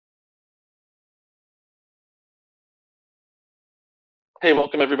Hey,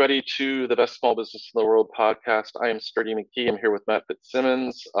 welcome everybody to the Best Small Business in the World podcast. I am Sturdy McKee. I'm here with Matt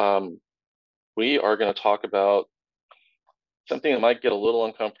Fitzsimmons. We are going to talk about something that might get a little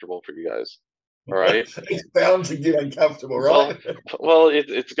uncomfortable for you guys. All right. It's bound to get uncomfortable, Well, right?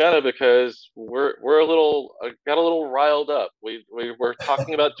 it's gonna because we're a little got a little riled up. We're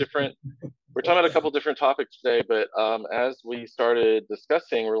talking about different. We're talking about a couple different topics today, but as we started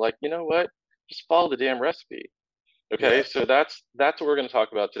discussing, we're like, you know what? Just follow the damn recipe. Okay, Yeah. so that's what we're going to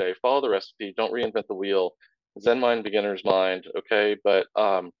talk about today. Follow the recipe. Don't reinvent the wheel. Zen mind, beginner's mind. Okay, but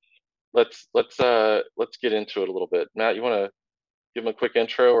let's get into it a little bit. Matt, you want to give them a quick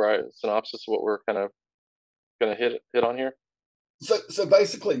intro or a synopsis of what we're kind of going to hit on here? So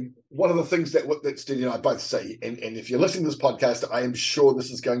basically, one of the things that Steve and I both say, and if you're listening to this podcast, I am sure this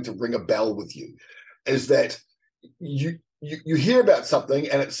is going to ring a bell with you, is that you hear about something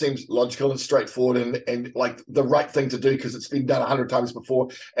and it seems logical and straightforward and like the right thing to do because it's been done 100 times before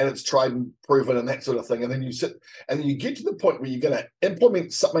and it's tried and proven and that sort of thing. And then you sit and then you get to the point where you're going to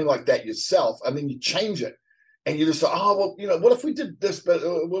implement something like that yourself, and then you change it. And you just say, oh, well, what if we did this, but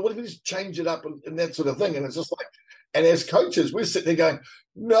what if we just change it up and that sort of thing? And it's just like, and as coaches, we're sitting there going,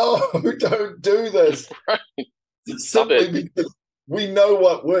 no, don't do this. Right. Stop it. Simply because we know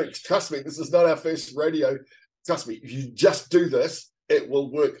what works. Trust me, this is not our first rodeo. Trust me, if you just do this, it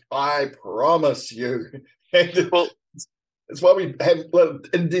will work. I promise you. And Well, it's why we have little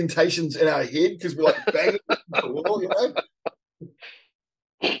indentations in our head because we're like banging the wall.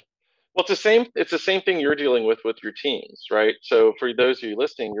 well, it's the same thing you're dealing with your teams, right? So for those of you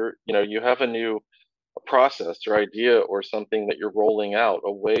listening, you have a new process or idea or something that you're rolling out,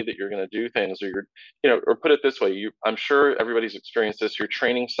 a way that you're going to do things, or or put it this way, I'm sure everybody's experienced this. You're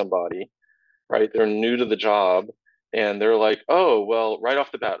training somebody, right? They're new to the job and they're like, oh, well, right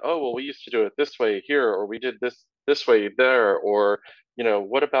off the bat, oh, well, we used to do it this way here, or we did this way there, or,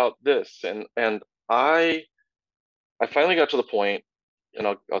 what about this? And I finally got to the point, and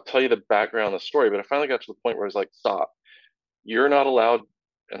I'll tell you the background of the story, but I finally got to the point where I was like, stop. You're not allowed,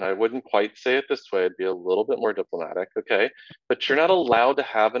 and I wouldn't quite say it this way, I'd be a little bit more diplomatic, okay? But you're not allowed to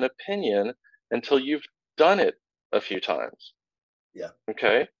have an opinion until you've done it a few times, Yeah,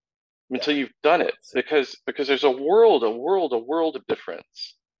 okay? yeah, Until you've done it, because there's a world of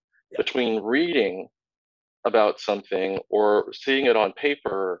difference yeah. between reading about something or seeing it on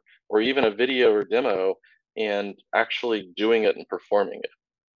paper or even a video or demo and actually doing it and performing it,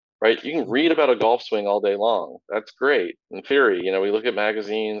 right? You can read about a golf swing all day long. That's great in theory. We look at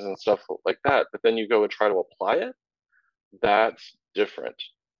magazines and stuff like that, but then you go and try to apply it. That's different.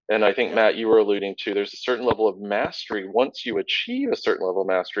 And I think, Yeah. Matt, you were alluding to there's a certain level of mastery. Once you achieve a certain level of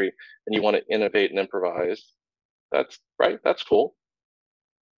mastery and you want to innovate and improvise, that's right. That's cool.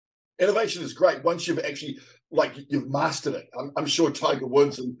 Innovation is great once you've actually you've mastered it. I'm sure Tiger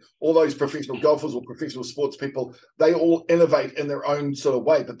Woods and all those professional golfers or professional sports people, they all innovate in their own sort of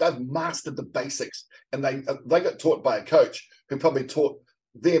way, but they've mastered the basics, and they got taught by a coach who probably taught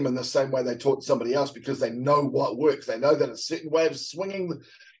them in the same way they taught somebody else because they know what works. They know that a certain way of swinging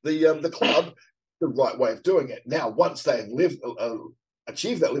the club, the right way of doing it. Now, once they've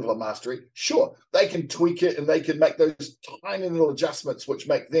achieve that level of mastery, sure, they can tweak it and they can make those tiny little adjustments which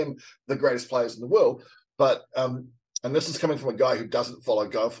make them the greatest players in the world. But and this is coming from a guy who doesn't follow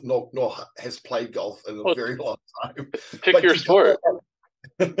golf, nor has played golf in a Well, very long time. pick But your you can't.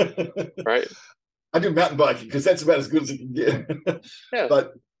 sport, right? I do mountain biking because that's about as good as it can get. Yeah.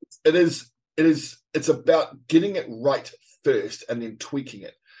 But it's about getting it right first and then tweaking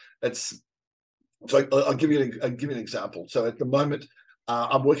it. It's so I'll give you an example. So at the moment,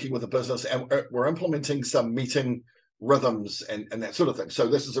 I'm working with a business and we're implementing some meeting rhythms and that sort of thing. So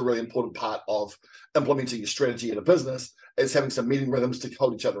this is a really important part of implementing your strategy in a business, is having some meeting rhythms to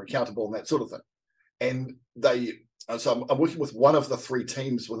hold each other accountable and that sort of thing. And so I'm working with one of the three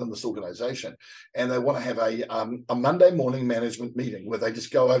teams within this organization, and they want to have a Monday morning management meeting where they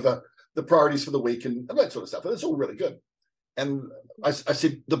just go over the priorities for the week and that sort of stuff. And it's all really good. And I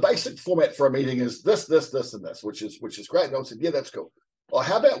said the basic format for a meeting is this, and this, which is great. And I said, yeah, that's cool. Well,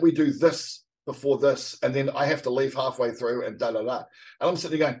 how about we do this before this, and then I have to leave halfway through and da da da. And I'm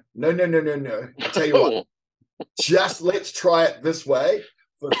sitting there going, no. I tell you what, just let's try it this way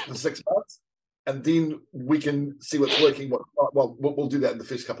for 6 months, and then we can see what's working. Well, we'll do that in the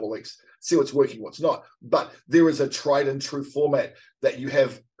first couple of weeks. See what's working, what's not. But there is a tried and true format that you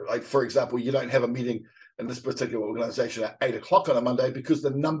have. Like, for example, you don't have a meeting in this particular organization at 8 o'clock on a Monday because the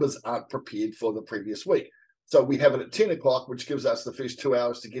numbers aren't prepared for the previous week. So we have it at 10 o'clock, which gives us the first 2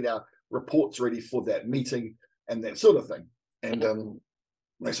 hours to get our reports ready for that meeting and that sort of thing. And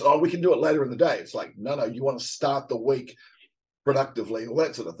they said, oh, we can do it later in the day. It's like, no, you want to start the week productively, all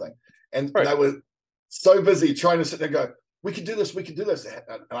that sort of thing. And Right. they were so busy trying to sit there and go, we can do this, we can do this.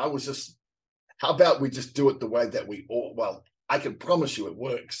 And I was just, how about we just do it the way that we all, well, I can promise you it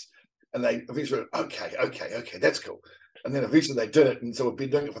works. And they eventually went, okay, that's cool. And then eventually they did it. And so we've been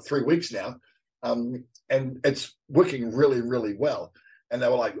doing it for 3 weeks now. And it's working really, really well. And they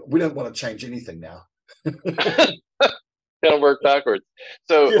were like, we don't want to change anything now. Kind of work backwards.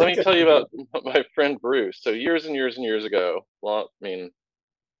 So Yeah. let me tell you about my friend Bruce. So years and years and years ago, well, I mean,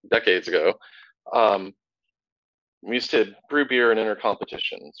 decades ago, um, we used to brew beer and enter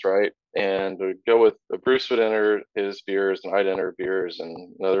competitions, right? And we'd go with Bruce would enter his beers, and I'd enter beers,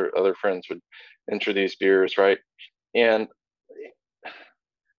 and other friends would enter these beers, right? And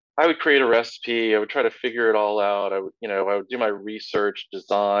I would create a recipe. I would try to figure it all out. I would do my research,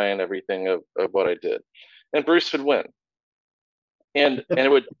 design everything of what I did, and Bruce would win, and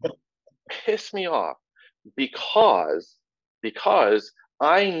it would piss me off because because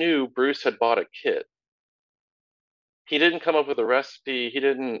I knew Bruce had bought a kit. He didn't come up with a recipe. He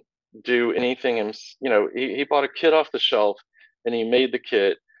didn't do anything. And he bought a kit off the shelf and he made the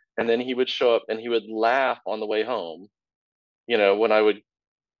kit. And then he would show up and he would laugh on the way home, when I would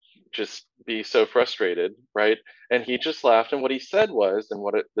just be so frustrated, right? And he just laughed. And what he said was,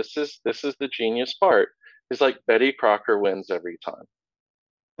 and this is the genius part, is like Betty Crocker wins every time.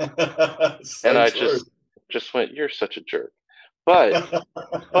 And So I true. just went, you're such a jerk. But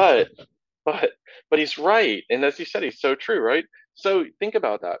but but but he's right, and as you said, he's so true, right? So think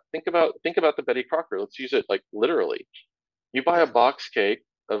about that. Think about the Betty Crocker. Let's use it like literally. You buy a Yeah. box cake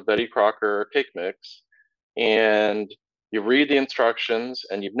of Betty Crocker cake mix, and you read the instructions,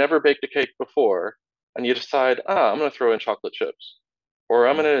 and you've never baked a cake before, and you decide, I'm going to throw in chocolate chips, or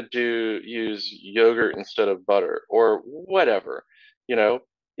I'm Mm. going to use yogurt instead of butter, or whatever. You know,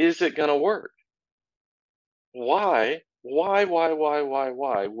 is it going to work? Why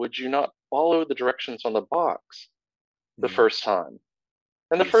would you not follow the directions on the box the Mm. first time?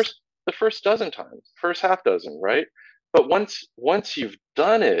 And Yes. the first dozen times, first half dozen, right? But once you've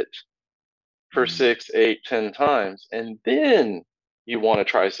done it for Mm. 6, 8, 10 times, and then you want to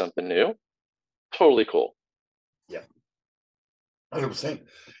try something new, totally cool. Yeah. 100%.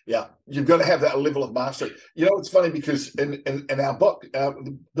 Yeah, you've got to have that level of mastery. It's funny because in our book,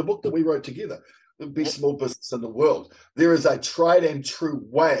 the book that we wrote together, the Mhm. best small business in the world, there is a tried and true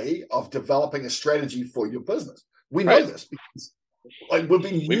way of developing a strategy for your business. We know Right. this because like we've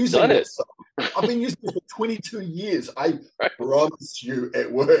been We've using done it. this. I've been using this for 22 years. I Right. promise you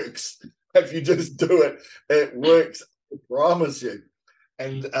it works. If you just do it, it works. I promise you.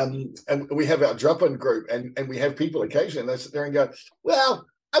 And we have our drop-in group, and we have people occasionally they sit there and go, well,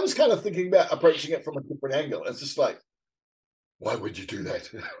 I was kind of thinking about approaching it from a different angle. It's just like, why would you do that?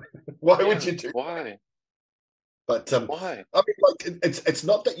 Why would Yeah. you do? Why? But Why? I mean, like it's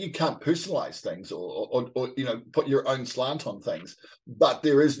not that you can't personalize things or put your own slant on things, but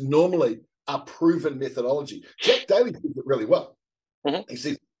there is normally a proven methodology. Jack Daly does it really well. Hmm. He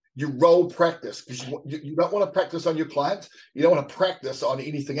says you role practice because you don't want to practice on your clients. You don't want to practice on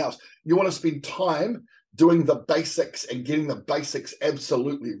anything else. You want to spend time doing the basics and getting the basics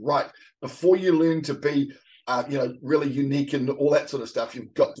absolutely right before you learn to be, really unique and all that sort of stuff.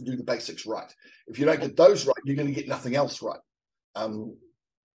 You've got to do the basics right. If you don't get those right, you're going to get nothing else right. Um,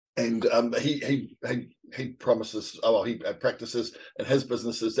 and he promises, he practices in his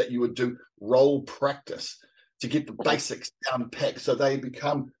businesses that you would do role practice to get the Hmm. basics down packed so they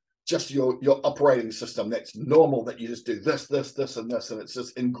become just your operating system. That's normal that you just do this, and this, and it's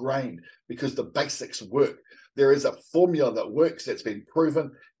just ingrained because the basics work. There is a formula that works that's been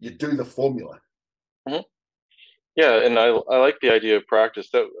proven. You do the formula. Hmm. Yeah, and I like the idea of practice.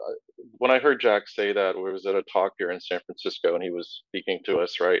 That when I heard Jack say that, we was at a talk here in San Francisco, and he was speaking to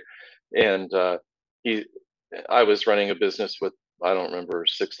us, right? And he, I was running a business with I don't remember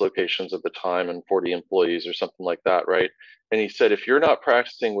 6 locations at the time and 40 employees or something like that, right? And he said, if you're not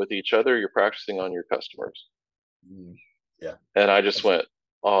practicing with each other, you're practicing on your customers. Mm, yeah. And I just went,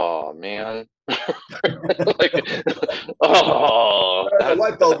 oh man, like, oh, A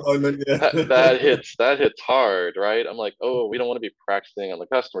light bulb moment. Yeah. that hits hard, right? I'm like, oh, we don't want to be practicing on the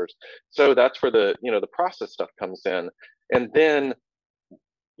customers. So that's where the process stuff comes in. And then,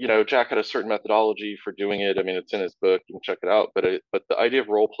 Jack had a certain methodology for doing it. I mean, it's in his book, you can check it out. But the idea of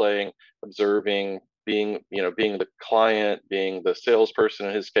role playing, observing, being the client, being the salesperson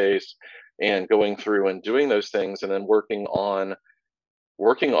in his case, and going through and doing those things and then working on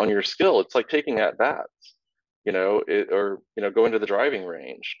your skill. It's like taking at bats, or going to the driving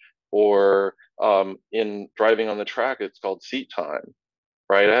range, or in driving on the track, it's called seat time,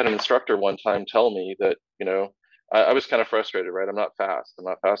 right? I had an instructor one time tell me that, I was kind of frustrated, right? I'm not fast on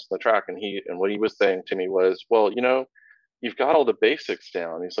the track. And what he was saying to me was, well, you've got all the basics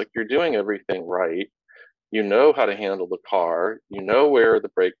down. He's like, you're doing everything right. You know how to handle the car. You know where the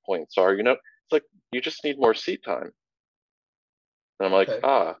break points are. It's like you just need more seat time. And I'm like, Okay.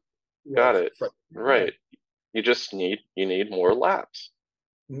 got Like, it. yeah. Right. You need more laps.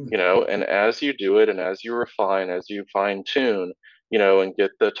 Yeah. And as you do it and as you refine, as you fine tune, and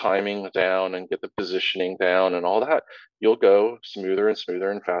get the timing down and get the positioning down and all that, you'll go smoother and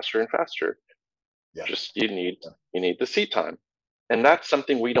smoother and faster. Yeah. Just you need the seat time. And that's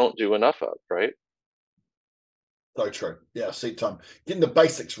something we don't do enough of, right? So true. Yeah, seat time. Getting the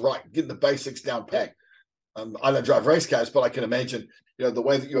basics right, getting the basics down Yeah. pat. I don't drive race cars, but I can imagine, the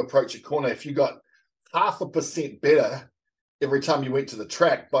way that you approach a corner, if you got 0.5% better every time you went to the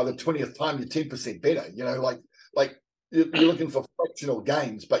track, by the 20th time, you're 10% better. Like you're looking for fractional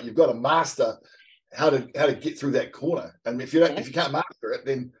gains, but you've got to master how to get through that corner. And Mhm. if you can't master it,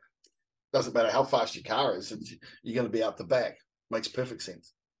 then it doesn't matter how fast your car is, you're going to be out the back. Makes perfect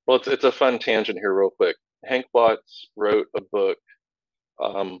sense. Well, it's a fun tangent here, real quick. Hank Watts wrote a book,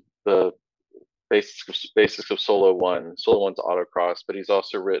 the basics of Solo One. Solo One's autocross, but he's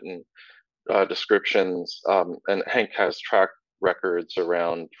also written descriptions. And Hank has track records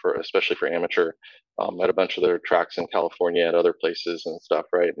around for, especially for amateur, at a bunch of their tracks in California and other places and stuff,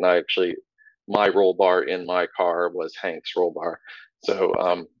 right? And I actually, my roll bar in my car was Hank's roll bar, so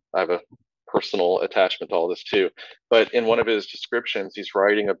I have a personal attachment to all this too. But in one of his descriptions, he's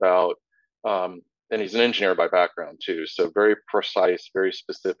writing about, and he's an engineer by background too, so very precise, very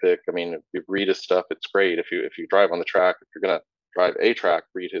specific. I mean, if you read his stuff, it's great. If you drive on the track, if you're gonna drive a track,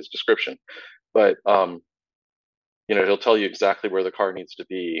 read his description. But he'll tell you exactly where the car needs to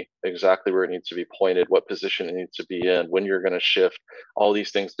be, exactly where it needs to be pointed, what position it needs to be in, when you're going to shift, all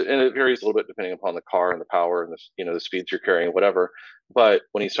these things. And it varies a little bit depending upon the car and the power and the speeds you're carrying, whatever. But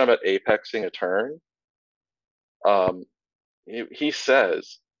when he's talking about apexing a turn, um, he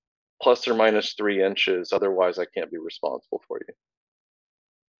says ±3 inches, otherwise I can't be responsible for you.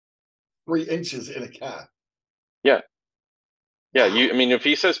 3 inches in a car. Yeah, yeah. I Wow. mean, if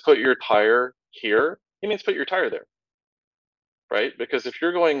he says put your tire here, he means put your tire there, right? Because if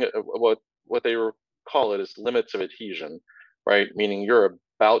you're going, what they call it is limits of adhesion, right? Meaning you're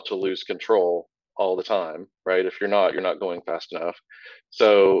about to lose control all the time, right? If you're not going fast enough.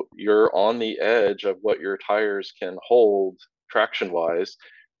 So you're on the edge of what your tires can hold traction wise.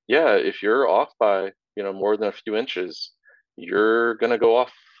 Yeah, if you're off by, more than a few inches, you're going to go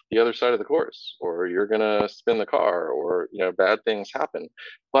off the other side of the course, or you're going to spin the car, or, bad things happen.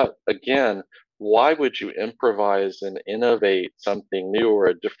 But again, why would you improvise and innovate something new or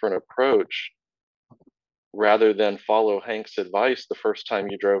a different approach rather than follow Hank's advice the first time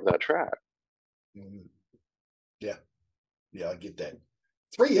you drove that track? Mm, yeah, yeah, I get that.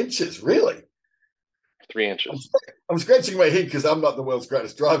 3 inches, really? 3 inches. I'm scratching my head because I'm not the world's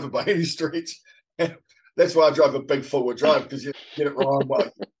greatest driver by any stretch. That's why I drive a big forward drive, because you get it wrong,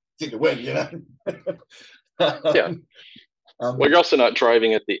 well, you get to win. Yeah. Well, um, you're also not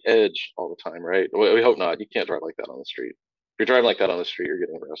driving at the edge all the time, right? We hope not. You can't drive like that on the street. If you're driving like that on the street, you're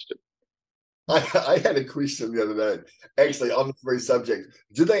getting arrested. I had a question the other day, actually, on the very subject.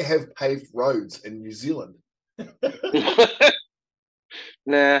 Do they have paved roads in New Zealand?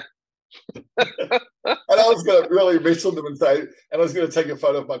 Nah. And I was going to really mess with them and say, and I was going to take a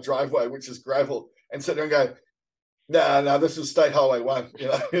photo of my driveway, which is gravel, and sit there and go, no, this is State Highway 1.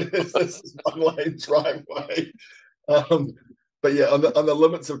 This is one lane driveway. Um, but yeah, on the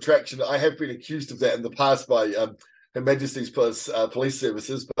limits of traction, I have been accused of that in the past by Her Majesty's Police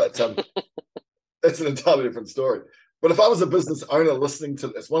Services, but that's an entirely different story. But if I was a business owner listening to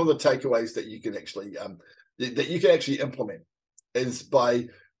this, one of the takeaways that you can actually implement is by,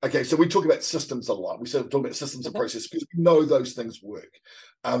 okay, so we talk about systems a lot. We sort of talk about systems and process because we know those things work.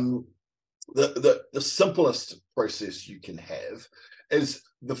 Um, the simplest process you can have is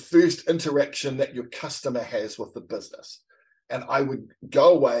the first interaction that your customer has with the business. And I would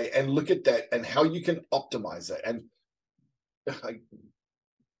go away and look at that and how you can optimize it and Yeah.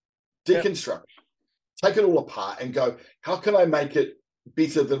 deconstruct, take it all apart and go, how can I make it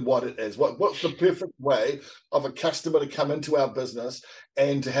better than what it is? What's the perfect way of a customer to come into our business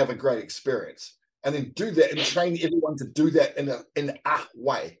and to have a great experience? And then do that and train everyone to do that in a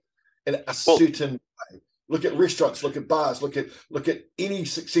way, in a Well, certain way. Look at restaurants, look at bars, look at any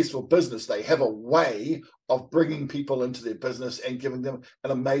successful business. They have a way of bringing people into their business and giving them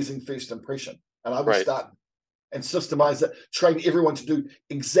an amazing first impression. And I would right. start and systemize it, train everyone to do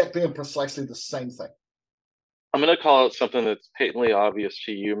exactly and precisely the same thing. I'm going to call out something that's patently obvious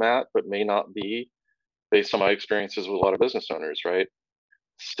to you, Matt, but may not be. based on my experiences with a lot of business owners, right?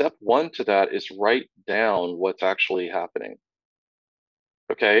 Step one to that is write down what's actually happening.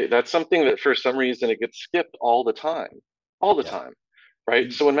 Okay, that's something that for some reason it gets skipped all the Yeah. time, right?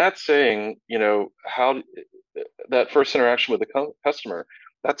 Mm. So when Matt's saying, how that first interaction with the customer,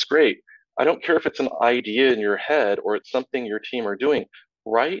 that's great. I don't care if it's an idea in your head or it's something your team are doing.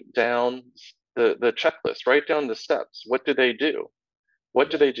 Write down the checklist, write down the steps. What do they do? What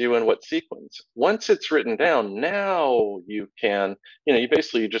do Yeah. they do in what sequence? Once it's written down, now you can, you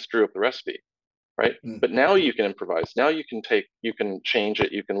basically just drew up the recipe, right? Mm. But now you can improvise. Now you can change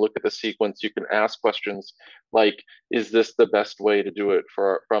it. You can look at the sequence. You can ask questions like, is this the best way to do it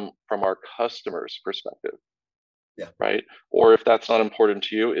from our customer's perspective, Yeah. right? Or if that's not important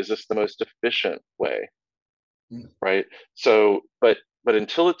to you, is this the most efficient way, Mm. right? So, but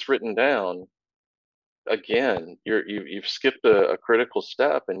until it's written down, again, you've skipped a critical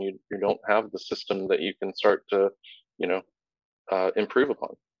step, and you don't have the system that you can start to, you know, improve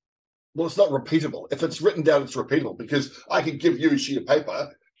upon. Well, it's not repeatable. If it's written down, it's repeatable because I can give you a sheet of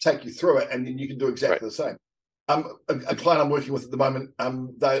paper, take you through it, and then you can do Right. exactly the same. A client I'm working with at the moment,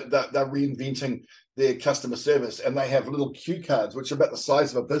 they're reinventing their customer service, and they have little cue cards, which are about the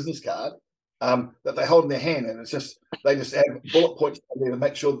size of a business card, that they hold in their hand, and it's just they just have bullet points there to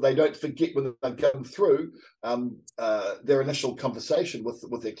make sure that they don't forget when they're going through their initial conversation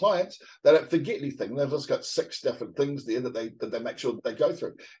with their clients. They don't forget anything. They've just got 6 different things there that they make sure that they go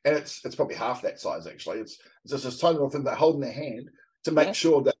through, and it's probably half that size actually. It's just this tiny little thing they hold in their hand to make Mhm.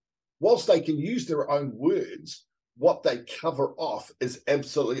 sure that whilst they can use their own words, what they cover off is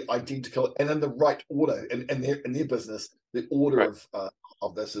absolutely identical and in the right order. In their business, the order Right.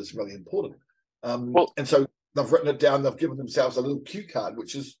 of this is really important. Well, And so they've written it down. They've given themselves a little cue card,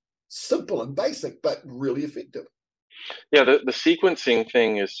 which is simple and basic, but really effective. yeah, the sequencing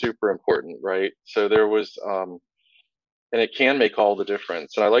thing is super important, right? So there was, and it can make all the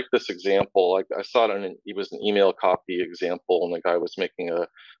difference. And I like this example. Like I saw it it was an email copy example, and the guy was making a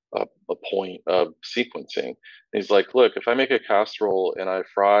point of sequencing. And he's like, look, if I make a casserole and I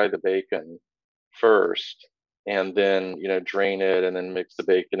fry the bacon first, and then drain it and then mix the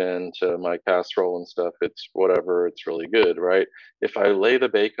bacon into my casserole and stuff, it's whatever, it's really good, right? If I lay the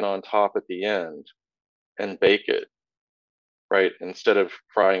bacon on top at the end and bake it, right? Instead of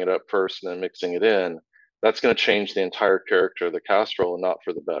frying it up first and then mixing it in, that's going to change the entire character of the casserole and not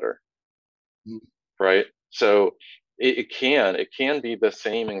for the better, Mm. right? So it can be the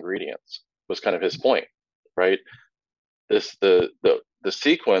same ingredients was kind of his point, right? This the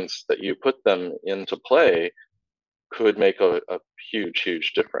sequence that you put them into play could make a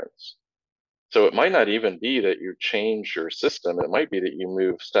huge difference. So it might not even be that you change your system. It might be that you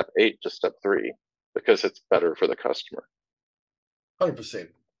move step 8 to step 3 because it's better for the customer.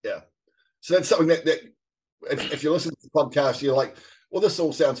 100%. Yeah. So that's something that if you're listening to the podcast, you're like, well, this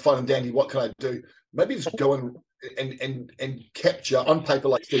all sounds fun and dandy. What can I do? Maybe just go and capture on paper,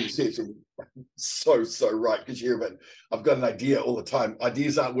 like Steve says. And so right, because you hear about, I've got an idea all the time.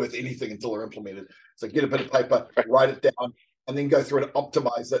 Ideas aren't worth anything until they're implemented. So get a bit of paper, Right. write it down, and then go through and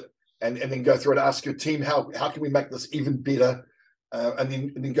optimize it, and then go through and ask your team how can we make this even better. And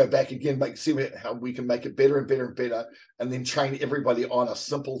then go back again, see how we can make it better and better and better, and then train everybody on a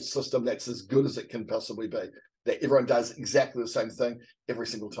simple system that's as good as it can possibly be. That everyone does exactly the same thing every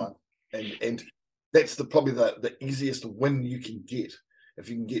single time, and that's probably the easiest win you can get. If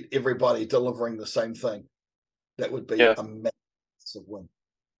you can get everybody delivering the same thing, that would be Yeah. a massive win.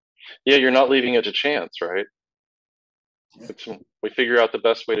 Yeah, you're not leaving it to chance, right? Yeah. We figure out the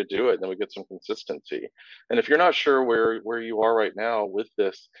best way to do it, and then we get some consistency. And if you're not sure where you are right now with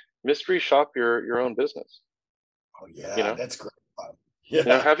this, mystery shop your own business. Oh You yeah, know, that's great.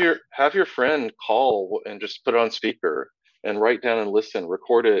 Yeah. have your friend call and just put it on speaker and write down and listen,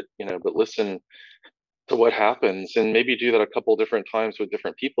 record it, but listen to what happens, and maybe do that a couple different times with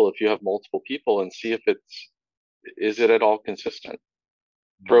different people if you have multiple people, and see if is it at all consistent.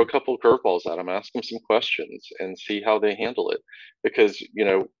 Throw a couple curveballs at them, ask them some questions, and see how they handle it. Because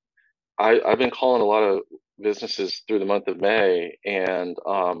I've been calling a lot of businesses through the month of May, and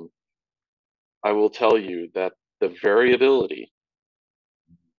I will tell you that the variability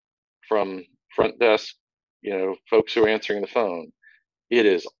from front desk, folks who are answering the phone, it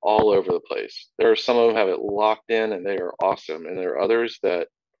is all over the place. There are some of them have it locked in and they are awesome, and there are others that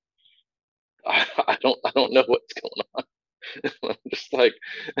I don't know what's going on. I'm just like,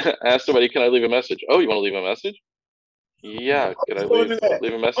 ask somebody, can I leave a message? Oh, you want to leave a message? Yeah, I could I just want leave to do that.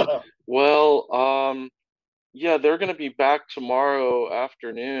 leave a message? Well, yeah, they're gonna be back tomorrow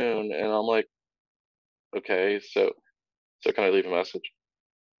afternoon, and I'm like, okay, so can I leave a message?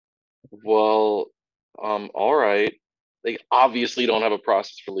 Well, all right. They obviously don't have a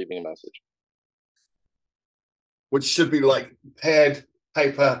process for leaving a message. Which should be like pad,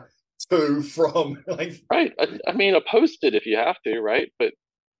 paper, to, from. Like, Right. I mean, a post-it if you have to, right? But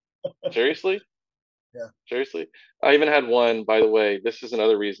seriously? yeah. Seriously? I even had one, by the way, this is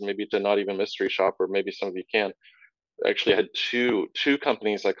another reason maybe to not even mystery shop, or maybe some of you can. Actually, I had two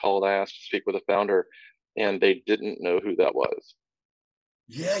companies I called. I asked to speak with a founder, and they didn't know who that was.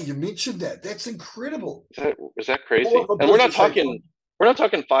 Yeah, you mentioned that. That's incredible. Is that All crazy? of a And we're not business HR.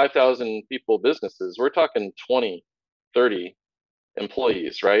 talking 5,000 people businesses. We're talking 20, 30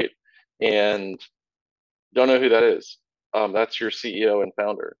 employees, right? And don't know who that is. That's your CEO and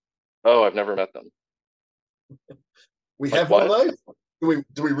founder. Oh, I've never met them. We Like have one of what? those.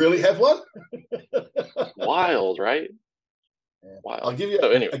 Do we really have one? Wild, right? Yeah. I'll Wild. give you So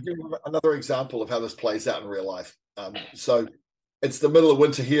anyway, I'll give you another example of how this plays out in real life. So it's the middle of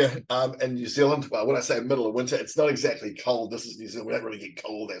winter here in New Zealand. Well, when I say middle of winter, it's not exactly cold. This is New Zealand. We don't really get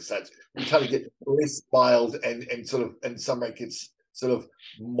cold as such. We kind of get less mild and sort of in summer it gets sort of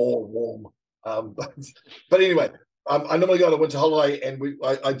more warm. But anyway, I normally go on a winter holiday, and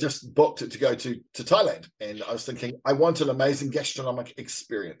I just booked it to go to Thailand, and I was thinking I want an amazing gastronomic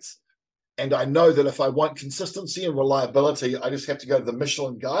experience. And I know that if I want consistency and reliability, I just have to go to the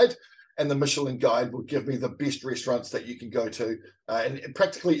Michelin Guide, and the Michelin Guide will give me the best restaurants that you can go to in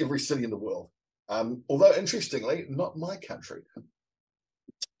practically every city in the world. Although interestingly, not my country.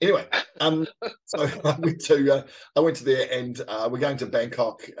 Anyway, so I went to there, and we're going to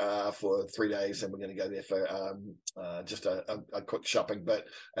Bangkok for 3 days, and we're going to go there for just a quick shopping bit,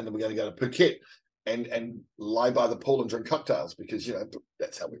 and then we're going to go to Phuket and lie by the pool and drink cocktails because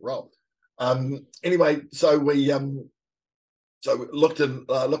that's how we roll. Anyway, so we looked in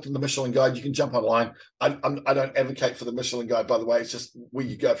the Michelin Guide. You can jump online. I don't advocate for the Michelin Guide, by the way. It's just where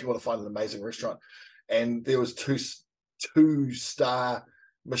you go if you want to find an amazing restaurant. And there was two-star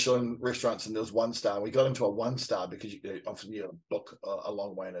Michelin restaurants, and there was 1 star. We got into a 1 star because often you book a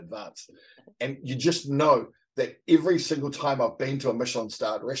long way in advance, and you just know that every single time I've been to a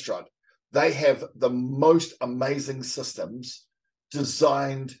Michelin-starred restaurant, they have the most amazing systems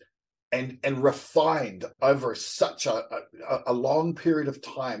designed and refined over such a long period of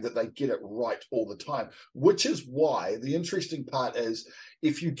time that they get it right all the time, which is why the interesting part is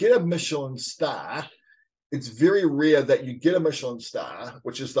if you get a Michelin star, it's very rare that you get a Michelin star,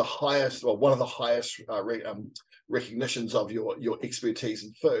 which is the highest or one of the highest recognitions of your expertise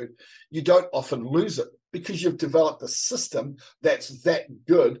in food. You don't often lose it because you've developed a system that's that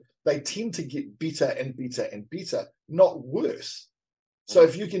good. They tend to get better and better and better, not worse. So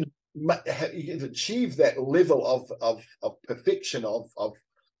if you can achieve that level of perfection of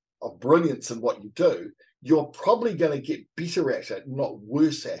brilliance in what you do, you're probably going to get better at it, not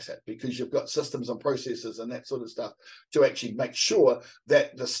worse at it, because you've got systems and processes and that sort of stuff to actually make sure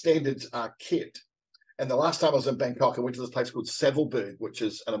that the standards are kept. And the last time I was in Bangkok, I went to this place called Savelberg, which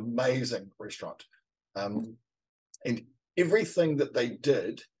is an amazing restaurant. And everything that they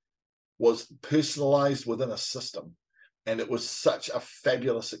did was personalized within a system. And it was such a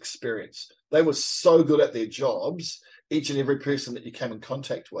fabulous experience. They were so good at their jobs, each and every person that you came in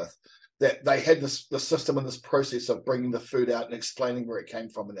contact with, that they had the system and this process of bringing the food out and explaining where it came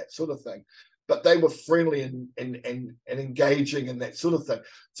from and that sort of thing. But they were friendly and engaging and that sort of thing.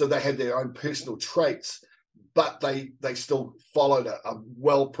 So they had their own personal traits, but they still followed a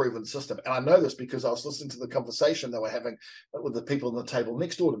well-proven system. And I know this because I was listening to the conversation they were having with the people on the table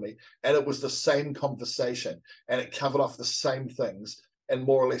next door to me, and it was the same conversation, and it covered off the same things in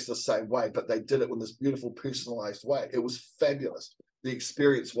more or less the same way, but they did it in this beautiful, personalized way. It was fabulous. The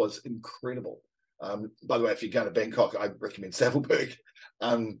experience was incredible. By the way, if you go to Bangkok, I recommend Savelberg.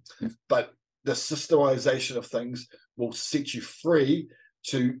 But the systemization of things will set you free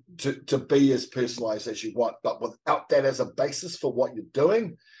to be as personalized as you want. But without that as a basis for what you're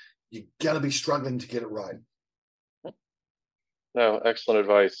doing, you're going to be struggling to get it right. No, excellent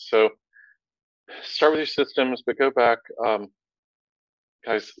advice. So start with your systems, but go back,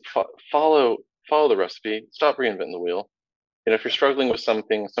 guys. Follow the recipe. Stop reinventing the wheel. If you're struggling with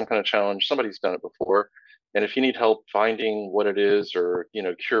something, some kind of challenge, somebody's done it before. And if you need help finding what it is, or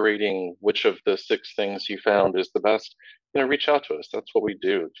curating which of the 6 things you found is the best, reach out to us. That's what we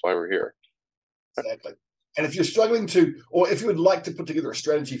do. That's why we're here. Exactly. And if you're struggling to, or if you would like to put together a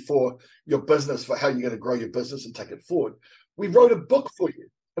strategy for your business, for how you're going to grow your business and take it forward, we wrote a book for you.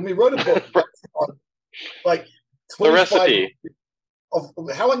 And we wrote a book on like 25 the recipe. Of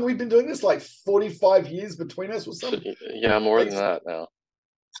how long we've been doing this, like 45 years between us or something. Yeah, more than that now.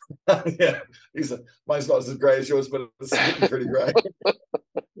 Yeah, mine's not as great as yours, but it's getting pretty great.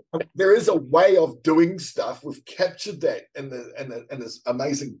 there is a way of doing stuff. We've captured that in this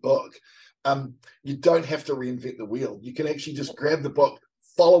amazing book. You don't have to reinvent the wheel. You can actually just grab the book,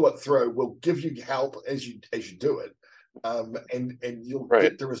 follow it through. We'll give you help as you do it, and you'll Right.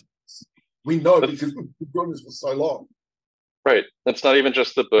 get the results. We know That's because we've been doing this for so long. right. It's not even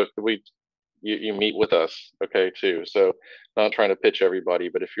just the book. You meet with us, okay, too. So not trying to pitch everybody,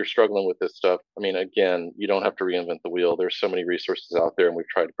 but if you're struggling with this stuff, I mean, again, you don't have to reinvent the wheel. There's so many resources out there, and we've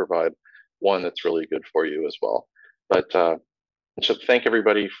tried to provide one that's really good for you as well. But so thank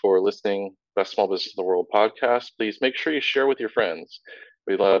everybody for listening. Best Small Business in the World podcast. Please make sure you share with your friends.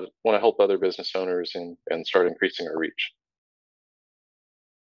 We want to help other business owners and start increasing our reach.